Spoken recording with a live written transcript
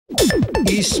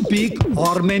I speak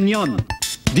Armenian.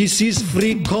 This is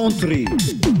free country.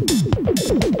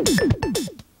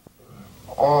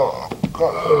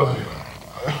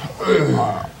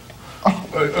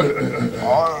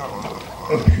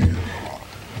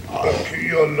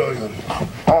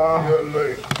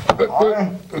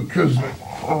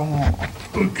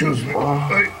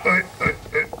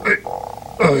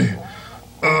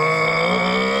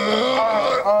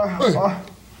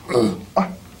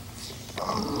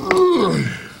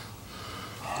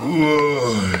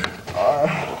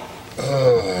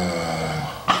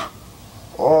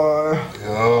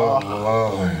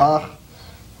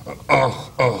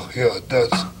 Yeah,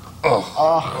 that's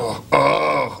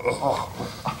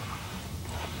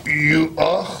you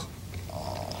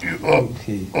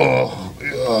Okay.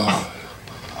 Yeah.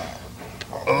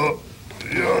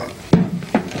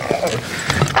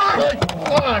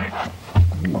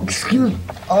 Excuse me.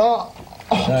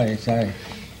 Sorry.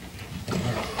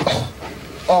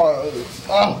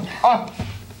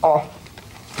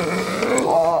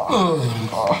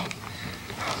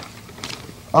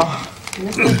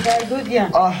 Mr. Mouradian,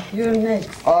 you're next.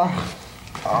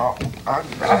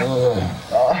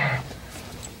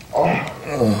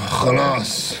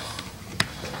 خلاص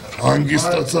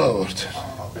هنگیستاتا آورد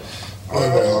وای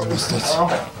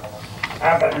هنگیستاتا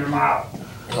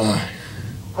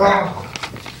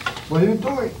What are you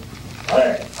doing?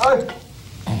 Hey,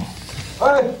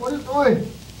 what are you doing?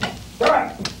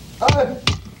 Hey,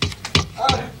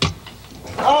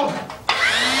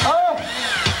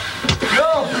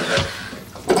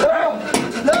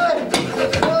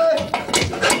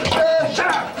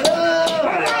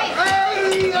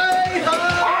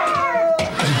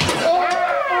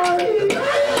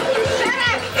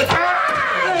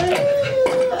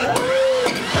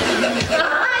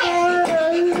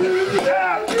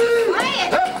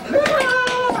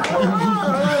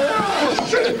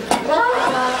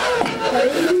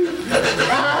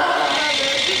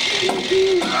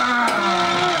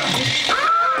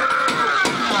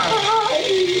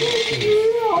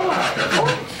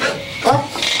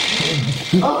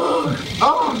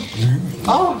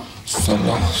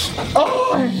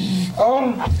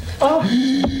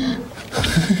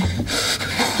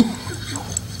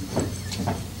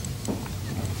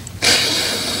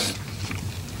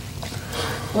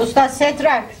 Usta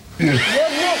Setrak, you're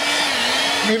next.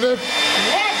 Millet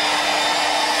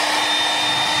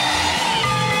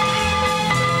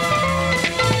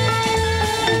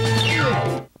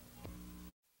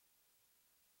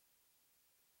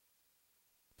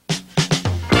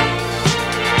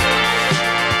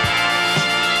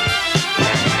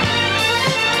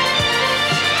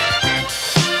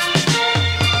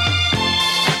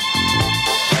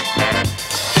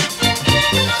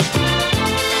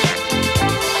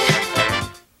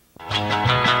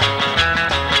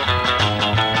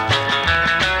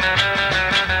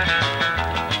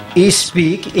I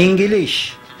speak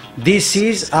English. This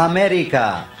is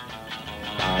America.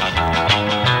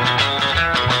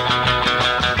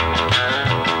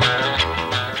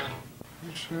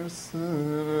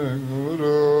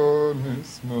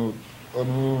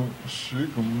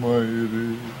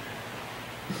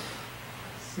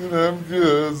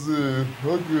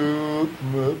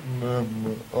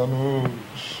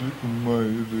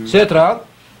 Setrak,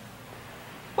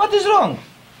 what is wrong?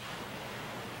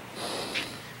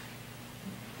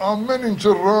 Amen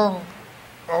wrong.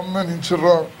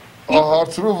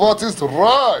 Arthur, what is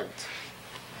right?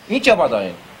 İç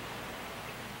abadayın.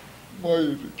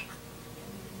 Mayrik.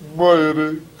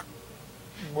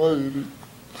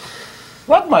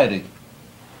 What Mayrik?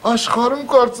 Aşkarım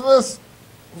kartınız.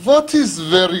 What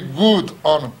is very good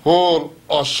on whole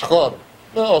aşkar?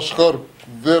 Aşkar,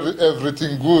 very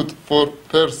everything good for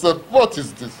person. What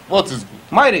is this? What is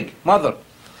good? Mayrik, mother.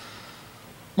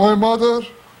 My mother,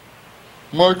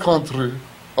 my country.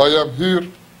 I am here.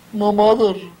 My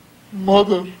mother.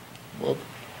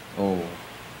 Oh,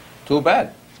 too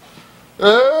bad.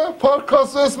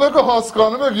 Parkas esmeke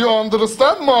haskanım. You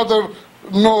understand mother?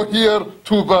 No here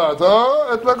too bad.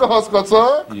 Etmeke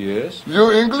haskatsa. Yes.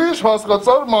 You English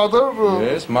haskatsar mother.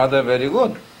 Yes, mother very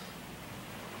good.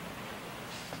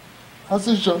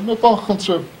 Azizcan, ne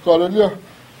bakınçım, Galilea.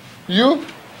 You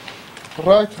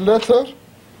write letter,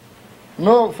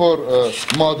 no for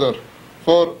mother,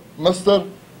 for Mr.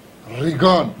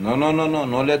 Regan.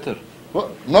 No letter. What?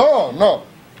 No.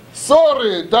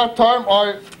 Sorry, that time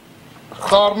I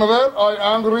carnival, I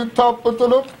angry top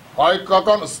butulup, I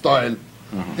kakan style.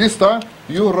 This time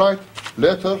you write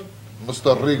letter,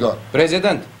 Mr. Regan.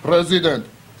 President.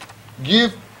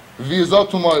 Give visa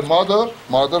to my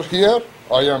mother here,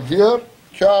 I am here.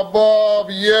 kebab,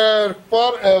 yer,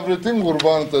 for everything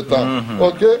urban tetan.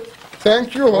 Okay?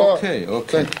 Thank you. Okay,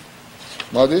 okay.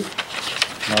 Madi?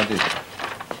 Madi.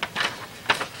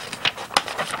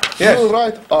 Yes. You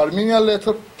write Armenian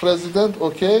letter, President,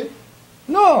 okay?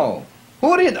 No.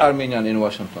 Who read Armenian in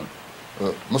Washington?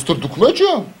 Mr.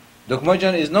 Dukmejan?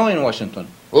 Dukmajan is now in Washington.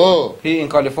 Oh, He in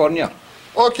California.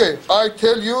 okay. I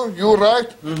tell you, you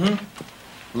write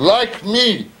like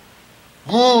me.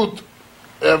 Good.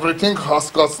 Everything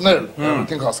haskasnel.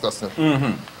 Everything haskasnel.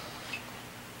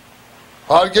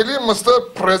 Hargeli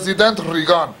Mr. President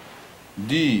Reagan.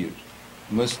 Dear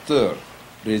Mr.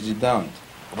 President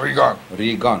Reagan.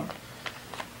 Reagan.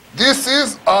 This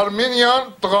is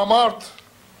Armenian Tramart.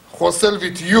 Hostel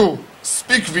with you.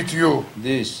 Speak with you.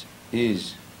 This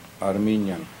is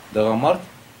Armenian. Dağamart.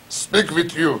 Speak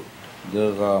with you.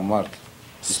 Dağamart.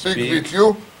 Speak with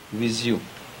you. With you.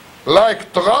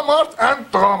 Like Tramart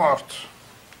and Tramart.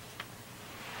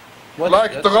 What is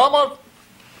Like that? Tramart.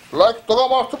 Like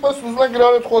Tramart.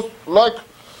 Like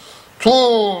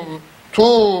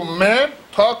two men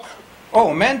talk.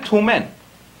 Oh, man to man.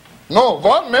 No,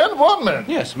 one man.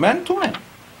 Yes, man to man.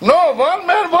 No, one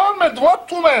man. What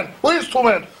two men? Who is two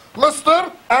men?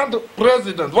 Mr. and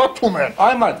President. What two men?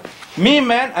 I'm at me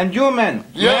man and you man.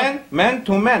 Yeah. Man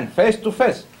to man, face to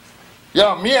face.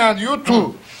 Yeah, me and you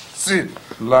too. See,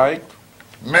 Like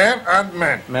man and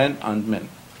man. man and man.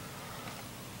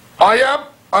 I am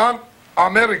an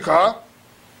America.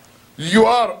 You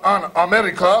are an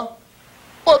America.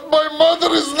 But my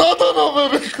mother is not an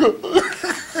America.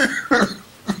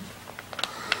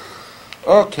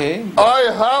 Okay. I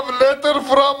have letter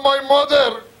from my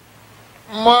mother.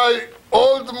 My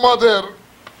old mother.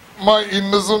 My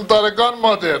Innuzumtaragan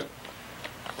mother.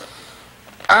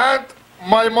 And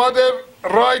my mother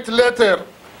write letter.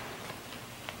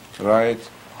 Right.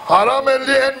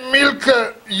 Haramelli and milk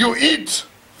you eat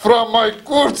from my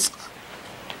Kursk.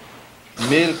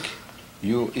 Milk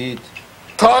you eat.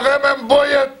 Tagem and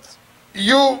boyet,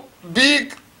 you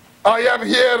big, I am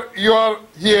here, you are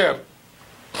here.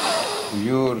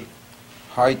 Your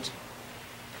height.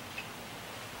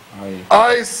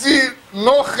 I see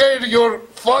no khair your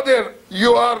father,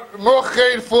 you are no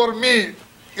khair for me.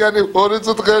 Yani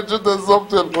orası tıkayıcı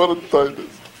something for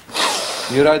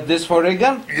You write this for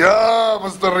Reagan? Yeah,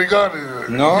 Mr. Reagan.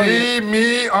 No,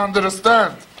 me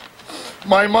understand.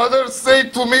 My mother say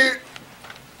to me,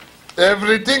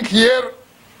 everything here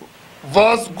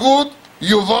was good,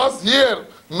 you was here.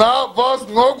 Now was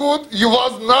no good, you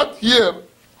was not here.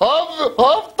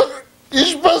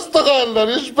 İş pes tıkayırlar,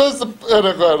 iş pes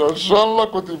erekayırlar.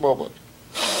 Şanla kutu baba.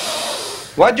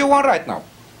 What do you want right now?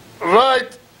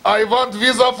 Right, I want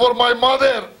visa for my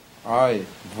mother. I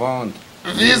want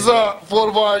Visa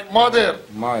for my mother.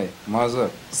 my mother.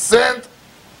 Send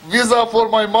visa for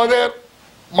my mother.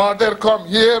 Mother come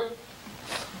here.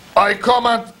 I come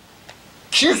and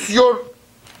kiss your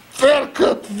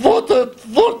faircut.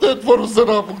 Voted for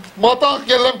Zerab. Matah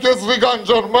gelem kes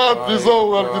riganjar mat visa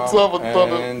var gitsavut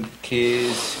And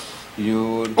kiss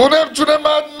your... Unem çune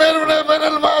mat merune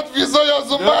menel mat visa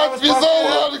yazım mat visa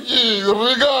var ki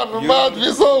rigan mat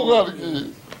visa var ki.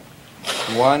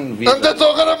 One visa. Ente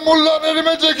tokere mullan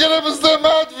elime çekerim iste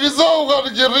mat visa var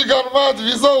ki rigan mat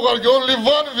visa var ki only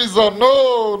one visa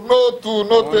no two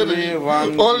no three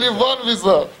only one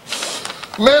visa.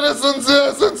 Mere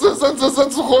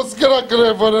sunt hoskera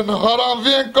kreveren haram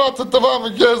vien kat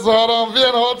tvam kes haram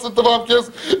vien hot tvam kes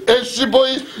eşi boy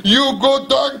you go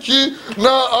donkey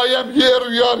now I am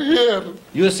here you are here.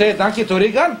 You say donkey to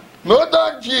Reagan? No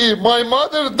donkey, my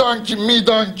mother donkey, me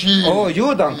donkey. Oh,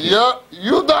 you donkey. Yeah,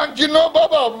 you donkey, no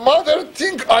baba. Mother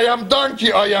think I am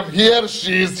donkey, I am here,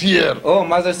 she is here. Oh,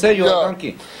 mother say you Yeah. are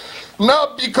donkey.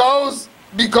 Now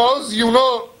because you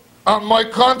know, on my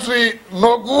country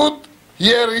no good,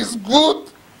 here is good.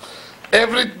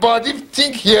 Everybody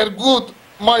think here good.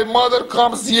 My mother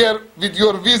comes here with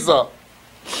your visa.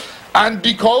 And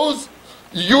because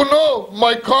you know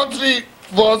my country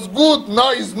was good,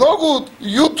 now is no good.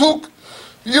 You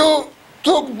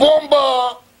took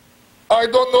bomba, I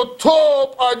don't know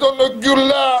top, I don't know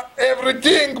gula,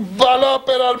 everything. Bala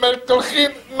peral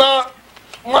merkelchin. Now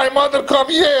my mother come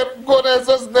here. Go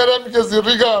nesas nerem kesi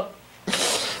Reagan.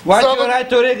 What So- you write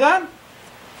to Reagan?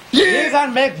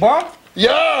 Reagan make bomb?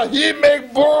 Yeah, he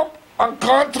make bomb on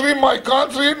country, my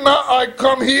country. Now I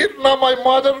come here. Now my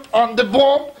mother on the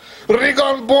bomb.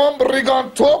 Reagan bomb,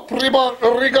 Reagan top,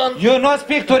 Reagan. You not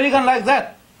speak to Reagan like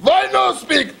that. Why no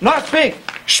speak? Not speak.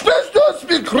 Space no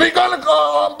speak. Reagan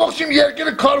unboxing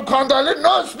yerkini karu kandale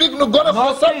no speak. No gonna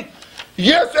No speak.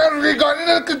 Yes, and Reagan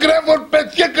in the grand for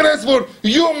petye kresfor.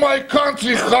 You my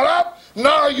country kharab.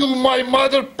 Now you my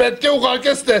mother պետք է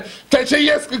ուղարկես թե չէ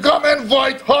ես կգամ են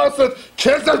White House-ը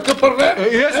քեզ էլ կպռնեմ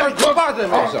Ես էլ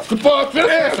կպատեմ ես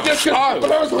կպատվես ես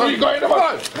կպռնեմ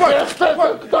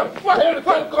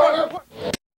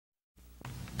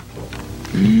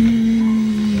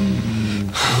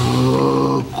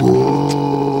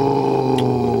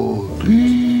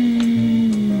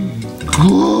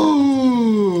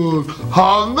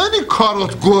How many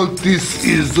carat gold this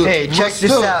is? Hey, check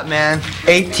this out, man.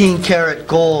 18 karat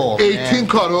gold. 18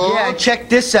 carat? Yeah, check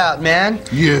this out, man.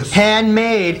 Yes.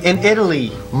 Handmade in Italy.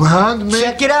 Handmade?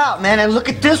 Check it out, man. And look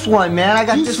at this one, man. I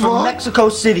got this from one? Mexico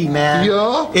City, man.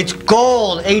 Yeah? It's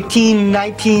gold. 18,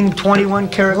 19, 21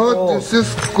 karat gold. This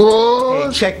is gold?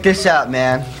 Hey, check this out,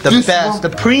 man. The This best. one? The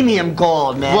premium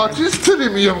gold, man. What is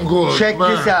premium gold, Check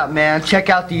man? this out, man. Check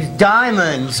out these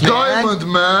diamonds, man.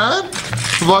 Diamond, man?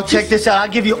 What Check this out. I'll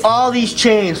give you all these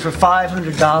chains for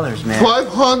 $500, man.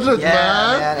 500, Yeah,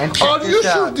 man. And check Are this you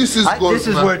sure out. this is gold, This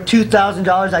is man? worth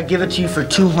 $2,000. I give it to you for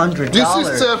 $200. This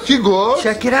is Sarky gold?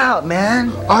 Check it out,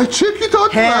 man. I check it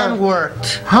out, Hand man.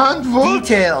 worked. Handwork?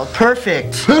 Detailed.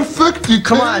 Perfect. Perfect detail.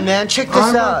 Come on, man. Check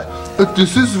this out.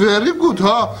 This is very good,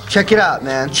 huh? Check it out,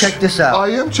 man. Check this out. I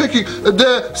am checking.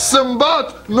 The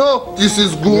Sambat. No, this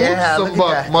is good. Yeah, look at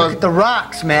Sambat. that. Look at the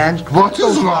rocks, man. What Look at is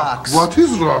those rock? rocks. What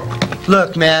is rock?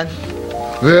 Look, man.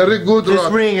 Very good This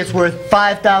rock. ring is worth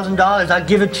 $5,000. I'll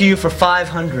give it to you for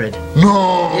 $500.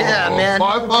 No. Yeah, man, no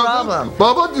 500. problem.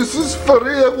 Baba, this is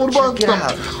free. Check it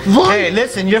out. What? Hey,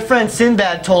 listen, your friend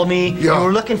Sinbad told me you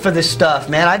were looking for this stuff,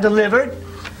 man. I delivered.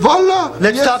 Wallah.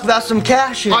 Let's yes. talk about some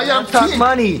cash here. I am Let's talk king.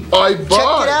 money. I Check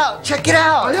buy. it out. Check it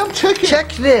out. I am checking.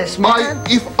 Check this, man.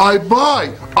 If I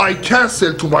buy, I can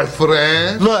sell to my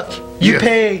friend. Look, you Yes.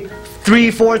 pay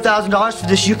 $3,000, $4,000 for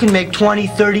this. You can make $20,000,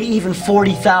 $30,000, even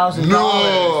 $40,000.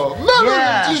 No.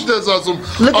 Yeah.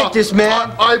 Look Look at this,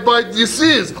 man. I buy this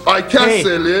is. I can Hey,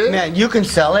 sell it. man, you can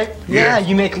sell it. Yeah, Yes.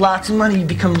 you make lots of money. You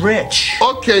become rich.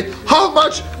 Okay. How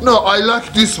much? No, I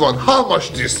like this one. How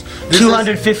much this? This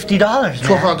 $250, is man.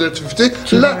 250.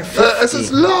 $250. Es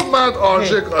ist love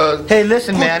object. Hey,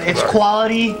 listen, good man. It's price.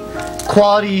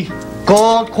 quality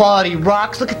gold, quality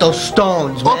rocks. Look at those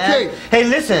stones, man. Okay. Hey,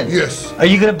 listen. Yes. Are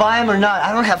you gonna buy them or not?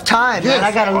 I don't have time, man.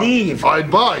 I gotta leave. I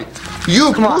buy.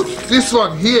 You Come put on. this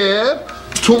one here.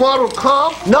 Tomorrow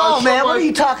come. No, man. What are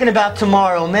you talking about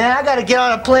tomorrow, man? I gotta get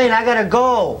on a plane. I gotta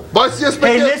go.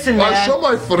 Hey, listen, man. I show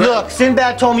my friend. Look,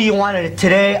 Sinbad told me you wanted it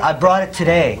today. I brought it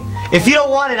today. If you don't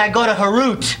want it, I go to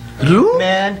Harut.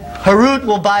 Man, Harut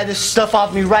will buy this stuff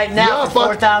off me right now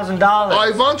for $4,000. I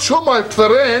want to show my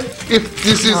friend if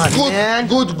this is Come on, good, man.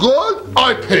 good gold.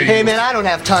 I pay. Hey, you. man, I don't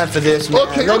have time for this, man.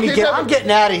 Okay, Let me okay, get. never- I'm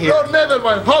getting out of here. No, never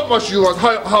mind. How much you want?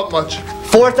 How much?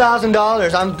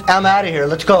 $4,000. I'm out of here.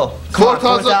 Let's go. Come on,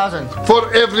 4,000.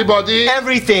 For everybody.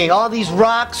 Everything. All these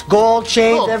rocks, gold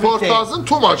chains, No, everything. 4,000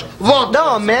 too much. 1,000.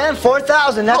 No, man,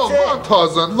 4,000. That's No, it.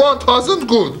 1,000. 1,000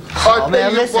 good. I Oh, pay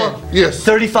man, you listen. Yes.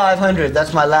 3,500.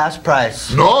 That's my last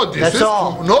price. No, this That's is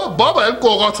all. no, Baba. I'm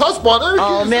going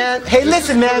Oh, man. Hey,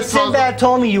 listen, man. Sinbad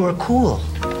told me you were cool.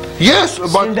 Yes, but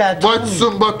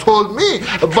Sinbad told me.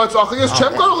 But All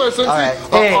right.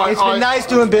 Hey, it's been nice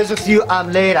doing business with you.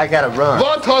 I'm late. I gotta run.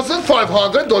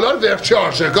 $1,500 their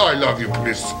charge. I love you,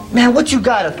 please. Man, what you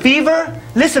got? A fever?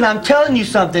 Listen, I'm telling you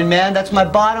something, man. That's my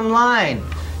bottom line.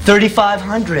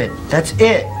 3,500. That's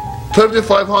it.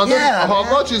 3,500. Yeah, How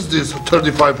man. much is this?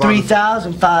 3,500.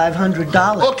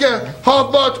 $3,500. Okay. How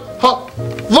about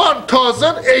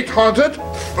 1,800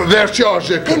 their charge?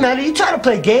 Hey, man, are you trying to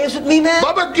play games with me, man?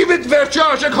 Baba, give it their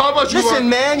charge. How much you want? Listen,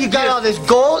 man, you got Yes. all this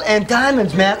gold and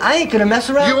diamonds, man. I ain't gonna mess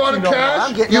around You with want you no more. cash?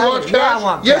 I'm getting You out want of here. cash? Yeah, I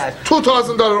want Yes, cash.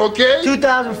 $2,000, okay?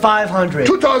 $2,500.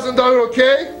 $2,000,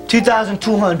 okay?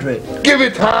 2,200. Give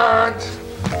it hand.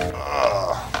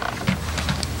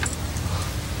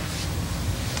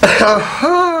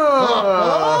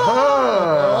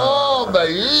 Oh,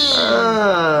 baby.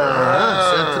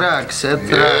 Yes,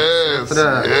 yes.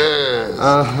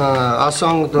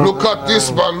 Look at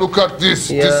this man, look at this.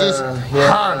 This is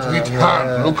hand with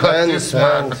hand. Look at this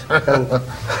man.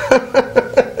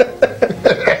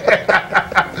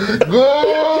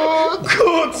 Good.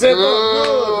 Good,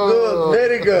 good.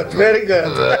 Very good, very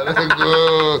good. Very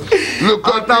good. Look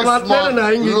at this man.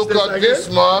 Look at this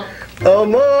man.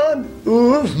 Aman.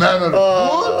 Uf. Man, good.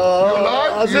 You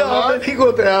like? You like? Very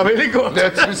good, very good.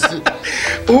 Let me see.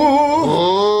 Uf.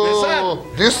 Oh,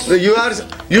 this this.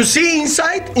 You see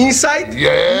inside? Inside?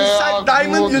 Yeah, Inside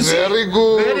diamond, good, you see? very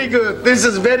good. Very good. This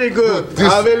is very good.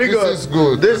 This is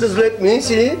good. This is, let me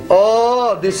see.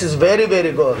 Oh, this is very,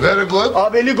 very good. Very good.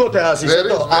 Aveli good هستی.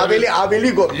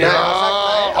 Aveli good. Yeah,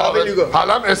 Aveli good.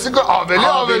 حالم اسیگو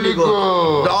aveli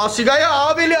good. آسیگای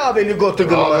aveli good. It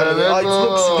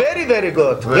looks very, very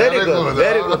good. Very good.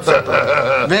 Very good.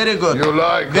 Very good. You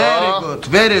like, Very good.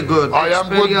 Very good. I am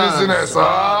good business,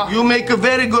 huh? You make a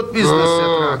very good business.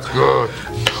 Good.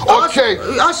 Okay,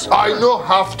 I don't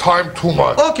have time too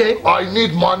much. Okay. I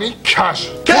need money, cash.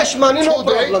 Cash money, no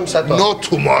Today, problem, Seto. not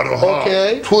tomorrow.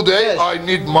 Okay. Today Yes. I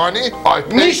need money. I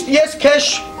pay. Nicht, yes,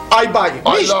 cash, I buy.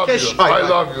 I Nicht love cash, you. I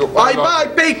love you. I buy,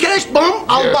 pay cash, boom,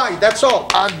 I'll Yes. buy. That's all.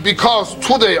 And because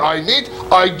today I need,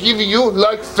 I give you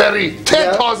like ferry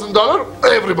 $10,000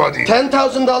 everybody.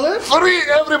 $10,000? Free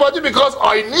everybody because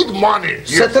I need money.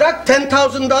 Yes. Setrak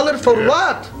 $10,000 for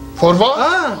what? For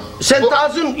what?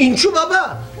 10,000 inchu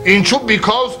baba. Inchu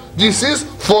because this is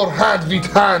for hand with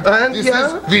hand. Hand, This yeah.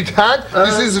 is with hand.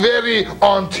 This is very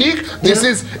antique. This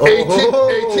is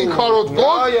 18 karat gold.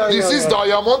 This is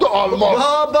diamond almost.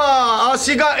 Baba,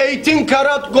 asiga 18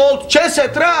 karat gold che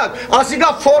Setrak.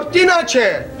 Asiga 14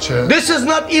 ache. Che. This is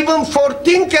not even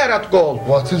 14 karat gold.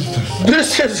 What is this?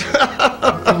 This is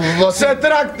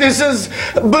Setrak, this is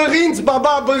begins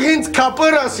baba, begins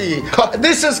copper asi.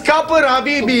 This is copper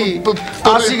habibi.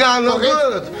 Asiga no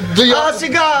good.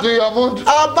 Asiga Diamond.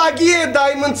 Abagie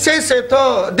diamond says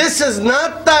seto. This is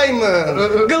not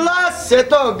diamond. Glass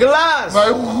seto, glass.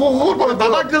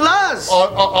 Baba glass.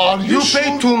 Are you You sure?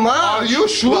 pay too much. Are you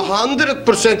sure?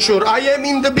 100% sure. I am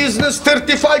in the business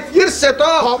 35 years seto.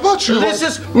 How much you This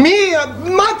want? is me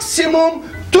maximum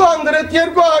 200 year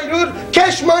go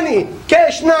cash money.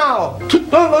 Cash now.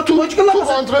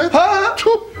 200? Ha?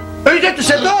 Öyle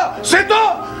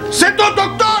seto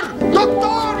doktor.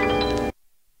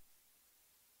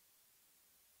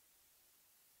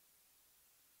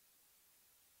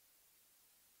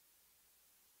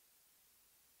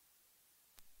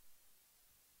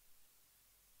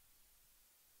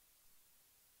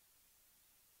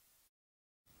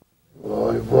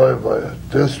 Vay.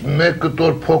 Դες մեկը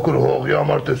տոր փոքր հողի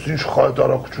համար դες ինչ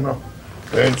խայտարակություն է։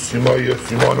 Հենց հիմա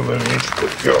ես իմանում եմ ինչ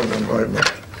պետք է անեմ այ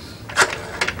մոտ։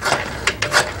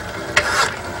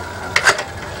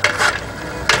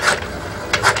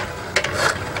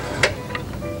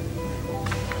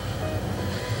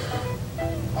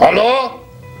 Алло?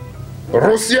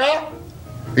 Россия?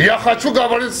 Я хочу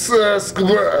говорить с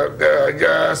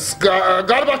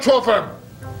Горбачевым.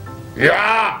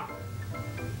 Я.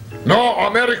 No,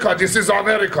 America, this is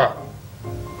America.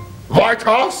 White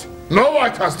House? No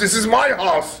White House, this is my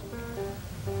house.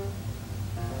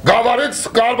 Говорит с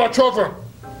Горбачевым.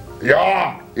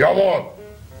 Jawohl.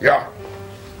 Ja.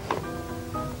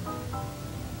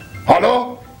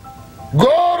 Hallo?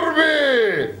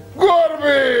 Gorby!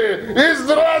 Is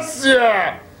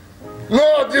Russia!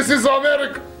 No, this is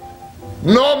America.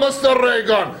 No, Mr.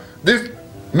 Reagan.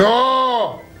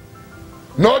 No,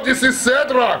 this is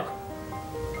Cedric.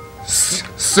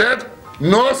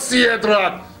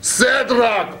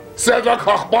 Cedric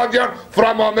Hachmadian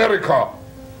from America.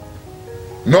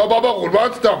 No, Baba,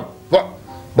 Gulbantam.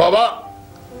 Baba,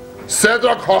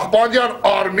 Cedric Hachmadian,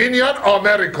 Armenian,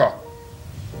 America.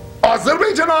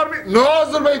 Azerbaijan Army? No,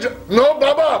 Azerbaijan. No,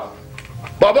 Baba.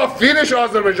 Baba, finish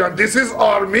Azerbaijan. This is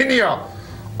Armenia.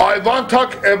 I want to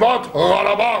talk about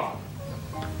Qarabağ.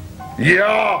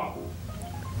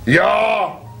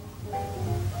 Yeah.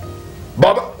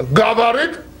 Baba,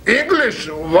 говорит English,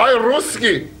 why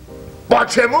Ruski?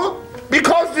 Почему?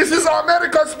 Because this is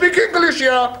America, speak English,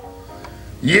 yeah?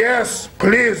 Yes,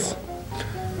 please.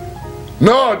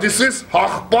 No, this is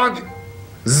Hachband.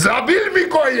 Zabil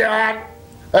Mikoyan.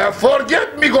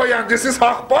 Forget Mikoyan, this is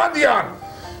Hachbandian.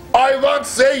 I want to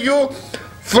say you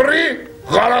free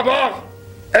Qarabağ,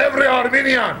 every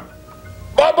Armenian.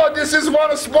 Baba, this is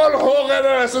one small hole,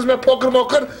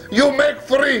 you make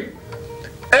free.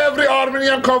 Every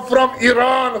Armenian come from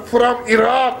Iran, from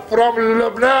Iraq, from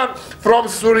Lebanon, from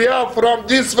Syria, from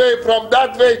this way, from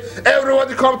that way.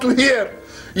 Everybody come to here.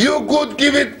 You could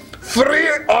give it free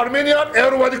Armenian,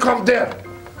 everybody come there.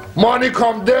 Money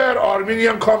come there,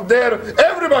 Armenian come there,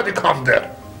 everybody come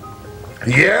there.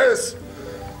 Yes.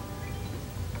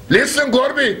 Listen,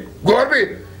 Gorby,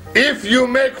 if you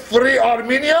make free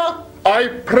Armenia, I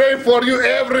pray for you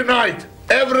every night.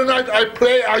 Every night I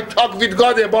pray, I talk with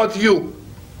God about you.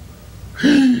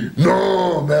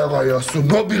 No,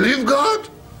 no believe God?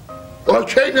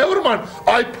 Okay, never mind.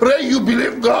 I pray you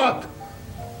believe God.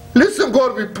 Listen,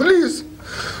 Gorby, please.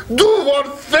 Do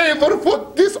one favor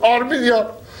for this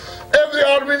Armenia. every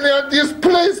Armenian, this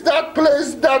place, that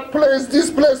place, that place,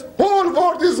 this place, whole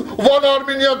world is 1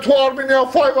 Armenian, 2 Armenian,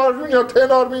 5 Armenian,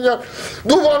 10 Armenian.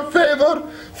 Do one favor,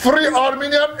 free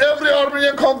Armenian, every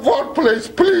Armenian come one place,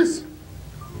 please.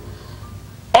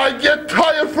 I get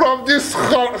tired from this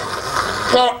states,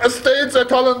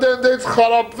 Etalan dates,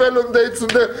 Kharapfelan dates, and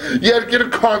the Yergir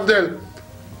Kandel.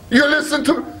 You listen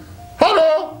to me.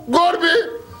 Hello,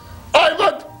 Gorby.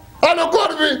 Hello,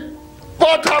 Gorby.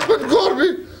 What happened,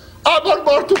 Gorby? Amar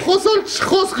Martu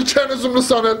Khosk Chanizum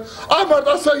Sanel. Amar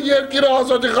Asa Yergira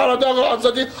Azadi, Karadaga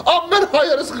Azadi. Amar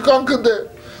Hayers Kankande.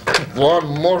 One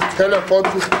more telephone.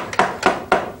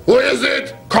 Who is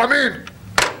it? Come in.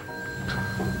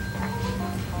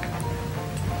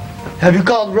 Have you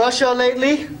called Russia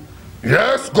lately?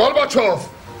 Yes, Gorbachev.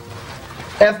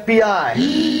 FBI.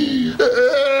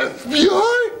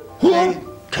 FBI? Who?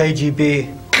 KGB.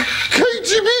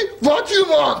 KGB? What do you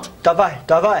want?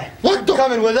 Davai. What the?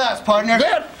 Coming with us, partner.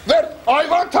 Where? I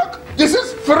want to. This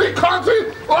is free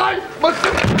country. I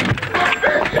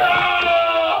must.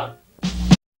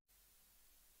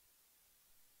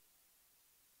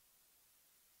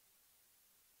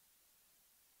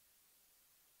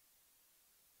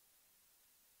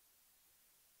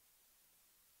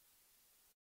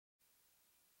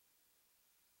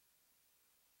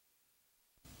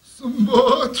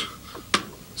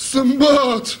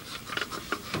 Sambat.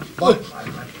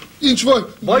 Ինչ վայ։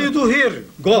 What you do here?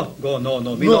 Go.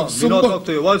 No. Me not talk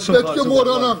to you. What Պետք է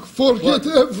մոռանանք, forget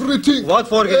everything. What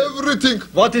forget? Everything.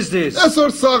 What is this? Այսօր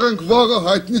սաղենք վաղը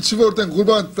հայտնի չի որտեն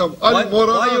Ղուրբան տամ։ Այլ Why you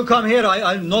մոռանանք։ come here?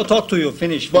 I'll not talk to you.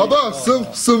 Finish. Բաբա,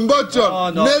 Սմբատ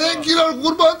ջան, No. ներենք իրար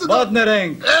Ղուրբան տամ։ What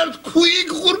nereng? Earthquake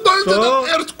Ղուրբան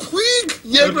տամ, earthquake։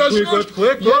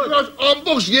 Երկրաշարժ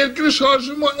ամբողջ երկրի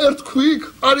շարժումը earthquake։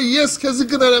 Արի ես քեզի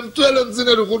գներեմ, դու էլ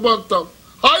ընձիներ Ղուրբան տամ։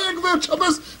 Հայեք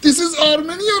վերջապես, this is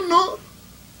Armenian, no?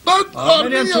 But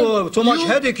Armenian too much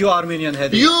headache, you Armenian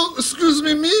headache. You excuse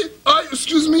me, I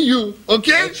excuse me, you,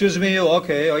 okay? Excuse me, you,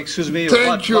 okay, excuse me, you.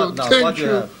 Thank you, What now? thank What you.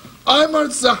 have? I'm at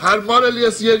the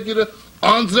Harmarelias Yergire,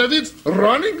 Andrevit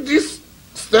running this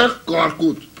stech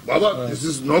Karkut. Baba, this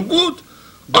is no good.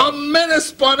 Ամեն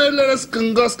սպաներներս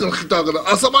կնգաս կլխիտագլը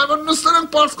ասամ այվան նստել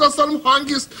ենք պարսկաստանում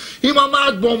հանգիստ հիմա մա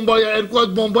այդ բոմբայա երկու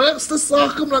այդ բոմբայա ստե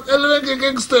սաղ կմնակ էլերենք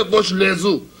եկենք ստե ոչ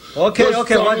լեզու Okay,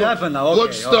 what happened now? ոչ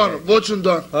ստան ոչ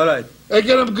ընդան Alright.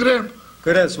 եկել եմ գրեմ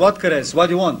Kres, what do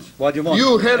you want?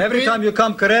 You help Every me. time you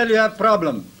come Karel, you have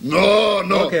problem. No,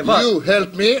 Okay, what? you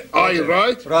help me, I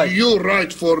write, you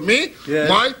write for me, Yes.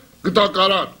 my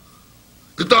gdakaran.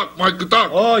 Gdak, my gdak.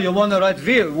 Oh, you want to write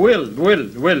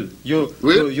will.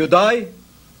 You die,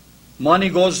 money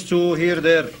goes to here,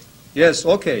 there. Yes,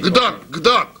 okay.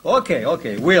 Gdak.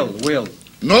 Okay, will.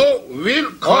 No,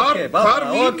 will, car, Okay,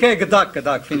 will. okay,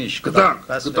 Gdak, finish. Gdak.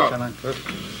 That's the command.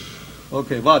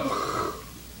 Okay, what?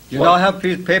 You now have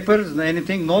papers,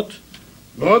 anything, note?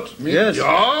 Not me. Yes.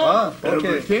 Yeah,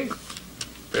 Okay.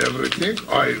 Everything,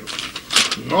 I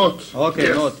not. Okay,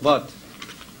 yes. note, what?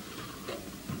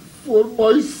 For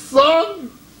my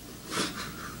son.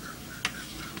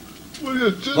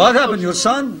 What happened, your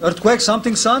son? Earthquake,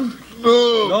 something, son?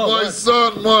 No, my what?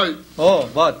 son, my. Oh,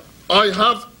 what? I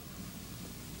have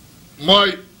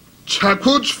my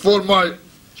chakuch for my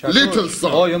little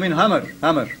son. Oh, you mean hammer.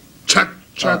 Chak.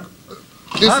 This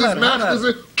Hammer, is math, hammer.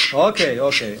 this is Okay,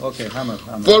 hammer.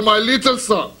 for my little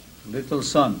son. Little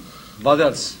son. What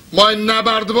else? My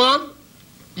Nabardban,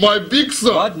 my big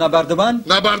son. What? Nabardaban?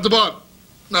 Nabardban.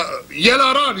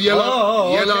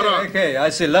 Yelaran. Okay, I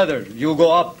see leather. You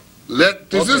go up.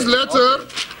 This is letter.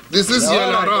 This is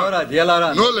Yelaran. All right,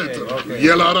 Yelaran. No Okay, letter. okay.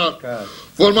 Yelaran. Okay.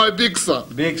 For my big son.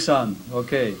 Big son.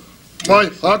 Okay. My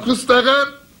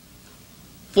Hakustegan.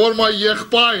 For my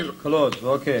Yechpair. Close.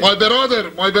 Okay. My brother.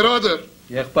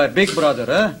 Yechpar, big brother,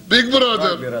 eh? Big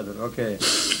brother. Big brother. Okay.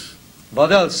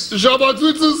 What else?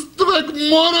 Ժաբացույցս տվեք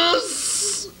մորս,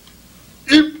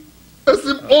 իմ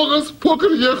օղս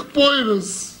փոքր եղբայրս։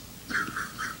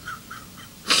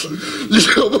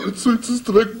 Ժաբացույցս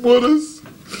տվեք մորս,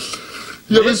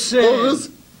 և իմ օղս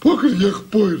փոքր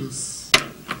եղբայրս։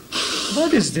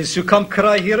 What is this? You come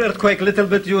cry here, earthquake, little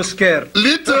bit you scared.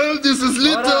 Little, this is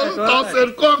little, All right. as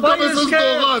erkom Why you kamesës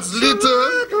scared? doğaz,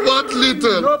 little, what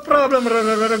little? No problem,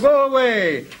 go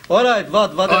away. All right,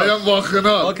 what I else? am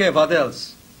վախենալ, Okay, what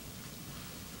else?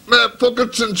 մե փոքր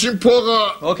չնչին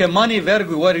փողը, Okay, money,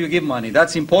 where you give money?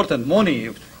 That's important. Money,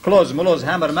 close,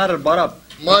 hammer, barab.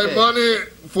 my Okay. money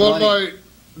for Money.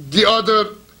 the other,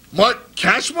 my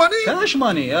cash money? Cash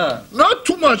money, yeah. Not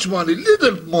too much money,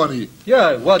 little money.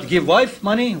 Yeah, what, give wife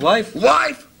money? Wife?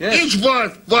 Wife, Yes. each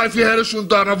wife, wife-ի հերշուն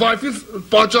դառնա, wife-ի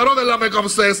պատճառով էլ ամեկամ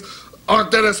սես,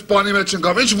 անտերես պանի մեջ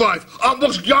ընկավ, ինչ wife,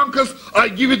 ամբողջ կյանքս I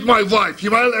give it my wife,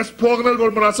 հիմա էլ ես փողնել,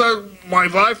 որ մնացա my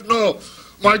wife, no,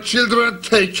 my children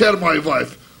take care my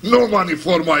wife, no money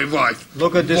for my wife.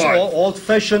 Look at this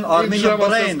old-fashioned Armenian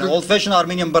brain, old-fashioned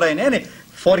Armenian brain.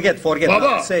 Forget.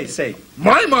 Baba, Say.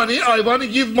 My money, I want to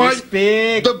give my,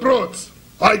 the broads.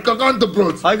 I got the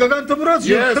broads. Yes.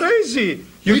 You're crazy.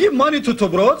 You give money to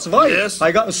broads? Why? Yes.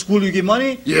 I got a school, you give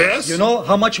money? Yes. You know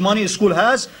how much money a school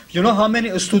has? You know how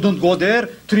many students go there?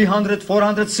 300,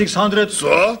 400, 600,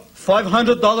 So?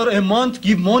 $500 a month,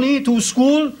 give money to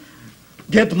school,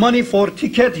 get money for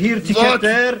ticket here, ticket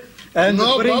there. And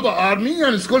no, Baba,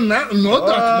 Armenian school, not that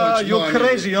much you're money.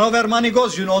 Crazy. You know where money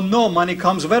goes? You don't know. Money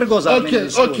comes where goes Armenian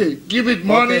school. Okay. Give it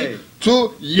money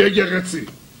to Yegeretsi.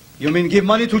 You mean give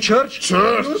money to church?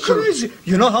 Church. You're crazy.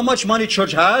 You know how much money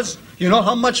church has? You know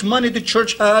how much money the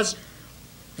church has?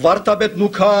 Vartabet, new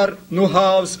car, new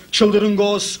house, children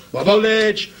goes,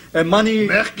 college, money.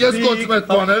 You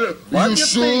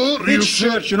sure?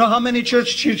 Church. You know how many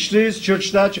church this,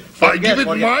 church that? I give it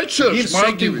my church. Give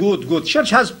something good.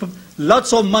 Church has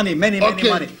lots of money, many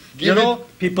money. You know,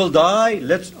 people die,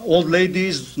 let old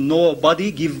ladies,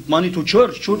 nobody give money to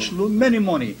church. Church, many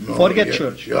money. Forget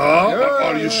church. Yeah,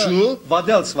 are you sure? What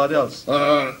else?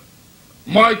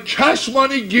 My cash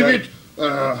money, give it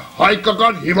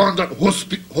Haykagan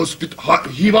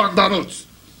Hivandanots.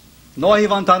 No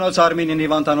Hivantanots, Armenian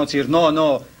Hivantanots here. No.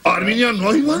 Armenian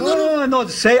no Hivandanots? No,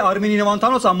 say Armenian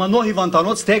Hivantanots, amma no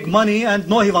Hivantanots, take money and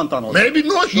no Hivantanots. Maybe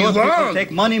no Hivan.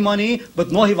 Take money,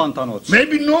 but no Hivantanots.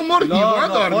 Maybe no more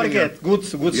Hivan, No, forget. Good,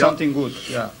 something good.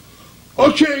 Yeah.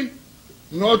 Okay.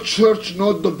 No church,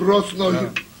 no the bros,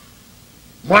 no...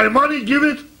 My money, give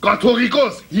it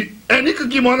Catholicos. Any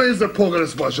Gimana is the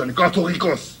progress version,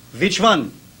 Catholicos. Which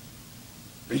one?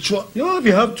 Yeah,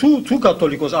 we have two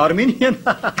Catholicos.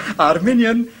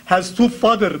 Armenian has two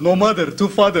father, no mother, two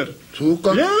father. Two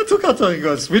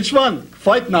Catholicos. Which one?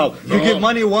 Fight now. No. You give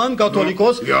money one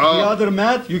Catholicos, the other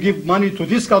mad, you give money to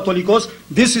this Catholicos.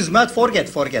 This is mad, forget.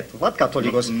 What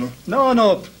Catholicos?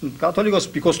 No, Catholicos,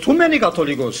 because too many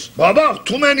Catholicos. Baba,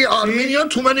 too many Armenian,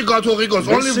 too many Catholicos.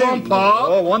 Only one Papa.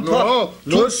 Oh, one Papa.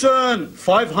 Listen,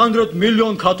 500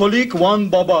 million Catholic, one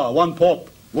Baba, one Pope.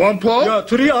 One Pope? Yeah,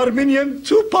 3 Armenian,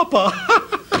 2 Papa.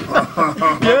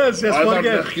 Yes,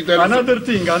 forget. Another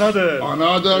thing.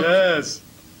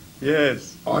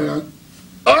 Yes.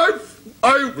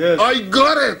 I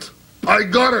got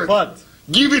it. What?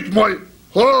 Give it my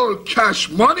whole cash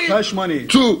money.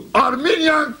 To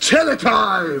Armenian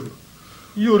Teletime.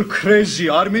 You're crazy.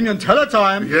 Armenian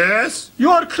Teletime? Yes.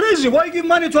 You are crazy. Why give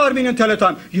money to Armenian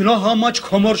Teletime? You know how much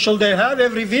commercial they have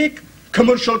every week?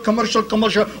 Commercial.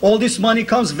 All this money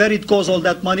comes, where it goes, all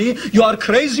that money. You are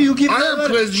crazy, you give... I am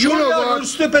crazy, you know what?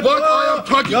 Stupid. What I am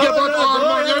talking about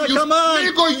Armenian, you... Come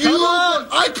on.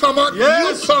 I come on,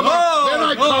 yes. you come on. Then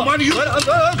I come on, you...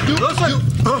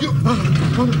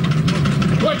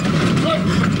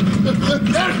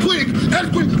 Earthquake!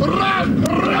 Run!